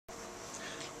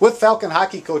with Falcon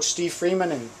hockey coach Steve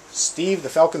Freeman. And Steve, the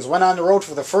Falcons went on the road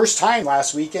for the first time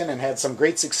last weekend and had some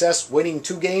great success, winning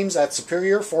 2 games at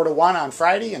Superior, 4-1 on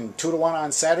Friday and 2-1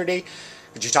 on Saturday.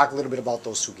 Could you talk a little bit about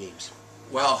those 2 games?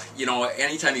 Well, you know,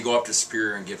 anytime you go up to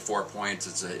Superior and get 4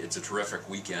 points, it's a terrific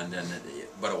weekend,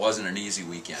 but it wasn't an easy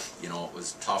weekend. You know, it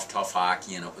was tough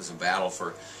hockey, and it was a battle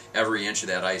for every inch of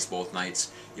that ice both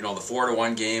nights. You know, the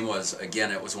 4-1 game was, again,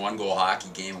 it was a 1-goal hockey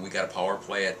game, and we got a power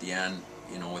play at the end,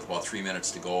 you know, with about 3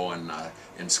 minutes to go, and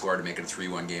scored to make it a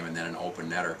 3-1 game, and then an open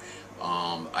netter.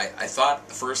 I thought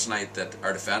the first night that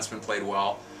our defensemen played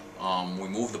well. We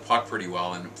moved the puck pretty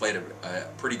well and played a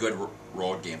pretty good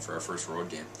road game for our first road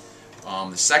game.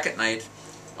 The second night,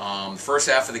 the first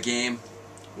half of the game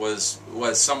was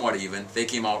somewhat even. They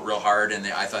came out real hard, and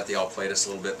I thought they outplayed us a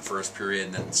little bit in the first period,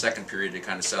 and then the second period they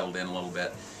kind of settled in a little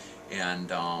bit. And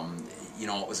you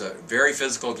know, it was a very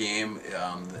physical game.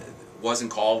 It wasn't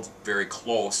called very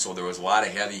close, so there was a lot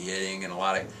of heavy hitting and a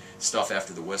lot of stuff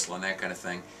after the whistle and that kind of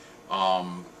thing.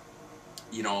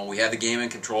 You know, we had the game in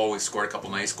control. We scored a couple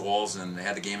nice goals and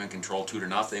had the game in control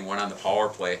 2-0. Went on the power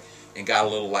play and got a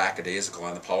little lackadaisical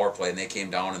on the power play, and they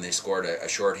came down and they scored a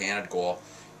short-handed goal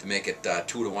to make it a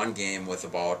 2-1 game with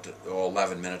about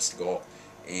 11 minutes to go.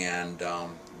 And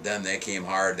then they came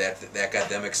hard. That got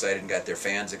them excited and got their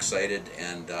fans excited.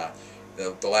 And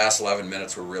the last 11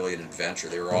 minutes were really an adventure.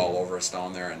 They were all over us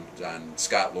down there, and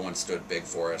Scott Lewan stood big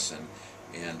for us, and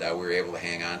we were able to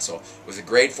hang on. So it was a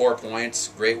great 4 points,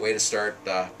 great way to start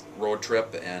road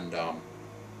trip, and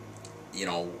you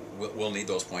know, we'll need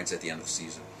those points at the end of the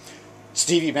season.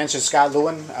 Steve, you mentioned Scott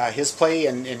Lewan, his play,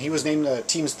 and he was named the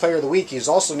team's player of the week. He was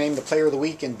also named the player of the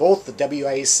week in both the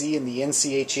WIAC and the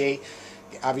NCHA.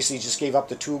 Obviously, he just gave up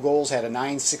the 2 goals, had a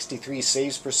 .963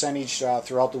 saves percentage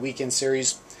throughout the weekend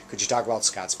series. Could you talk about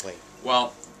Scott's play?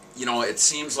 Well, you know, it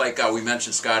seems like we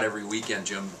mention Scott every weekend,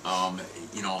 Jim.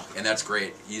 You know, and that's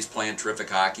great. He's playing terrific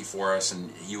hockey for us,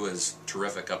 and he was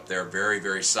terrific up there. Very,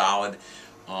 very solid.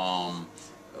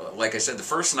 Like I said, the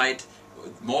first night,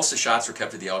 most of the shots were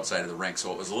kept at the outside of the rink,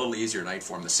 so it was a little easier night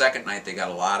for him. The second night, they got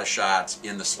a lot of shots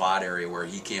in the slot area where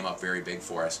he came up very big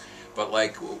for us. But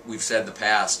like we've said in the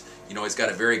past, you know, he's got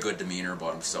a very good demeanor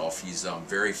about himself. He's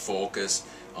very focused,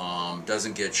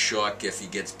 doesn't get shook if he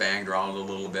gets banged around a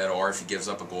little bit or if he gives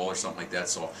up a goal or something like that.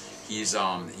 So he's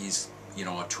you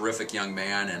know, a terrific young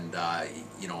man, and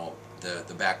you know,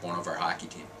 the backbone of our hockey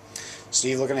team.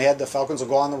 Steve, looking ahead, the Falcons will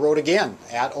go on the road again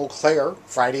at Eau Claire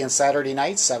Friday and Saturday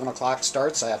nights. 7 o'clock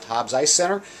starts at Hobbs Ice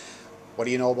Center. What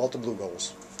do you know about the Blue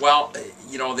Goals? Well,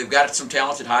 you know, they've got some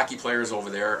talented hockey players over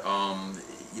there.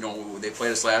 You know, they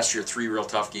played us last year 3 real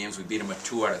tough games. We beat them with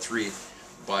 2 out of 3.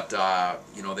 But,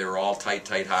 you know, they were all tight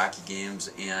hockey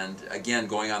games. And, again,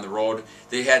 going on the road,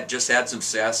 they had just had some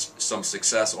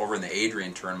success over in the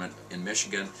Adrian tournament in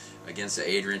Michigan against the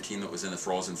Adrian team that was in the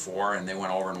Frozen Four. And they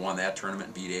went over and won that tournament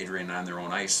and beat Adrian on their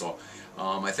own ice. So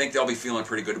I think they'll be feeling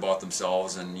pretty good about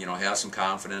themselves and, you know, have some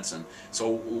confidence. And so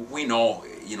we know,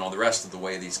 you know, the rest of the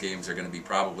way these games are going to be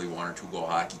probably 1 or 2 goal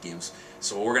hockey games.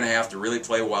 So we're going to have to really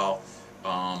play well.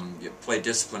 Play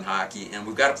disciplined hockey, and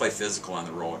we've got to play physical on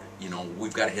the road. You know,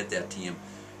 we've got to hit that team,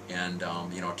 and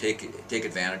you know, take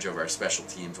advantage of our special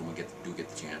teams when we do get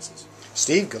the chances.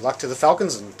 Steve, good luck to the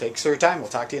Falcons, and thanks for your time. We'll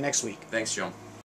talk to you next week. Thanks, Joe.